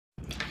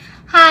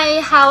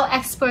Hi,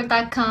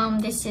 HowExpert.com.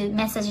 This is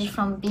message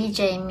from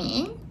BJ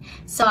Min.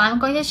 So I'm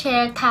going to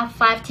share top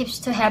 5 tips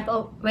to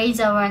help raise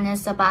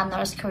awareness about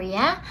North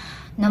Korea.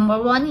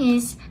 Number 1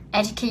 is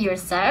educate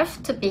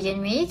yourself to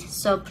begin with.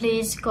 So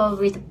please go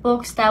read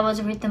books that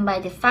was written by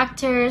the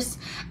factors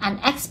and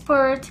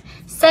expert.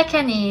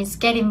 Second is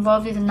get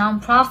involved with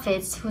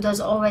non-profits who does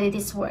already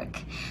this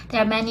work.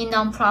 There are many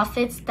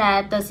non-profits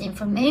that does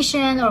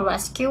information or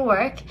rescue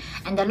work.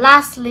 And the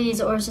lastly is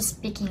also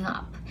speaking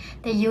up.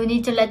 That you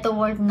need to let the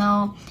world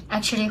know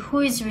actually who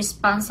is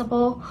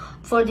responsible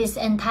for this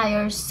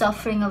entire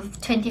suffering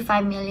of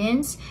 25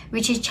 millions,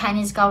 which is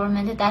Chinese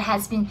government that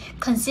has been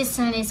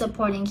consistently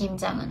supporting Kim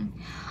Jong-un.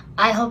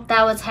 I hope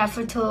that was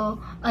helpful to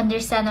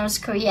understand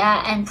North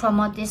Korea and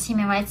promote this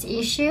human rights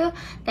issue.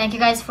 Thank you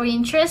guys for your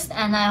interest,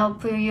 and I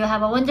hope you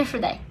have a wonderful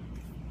day.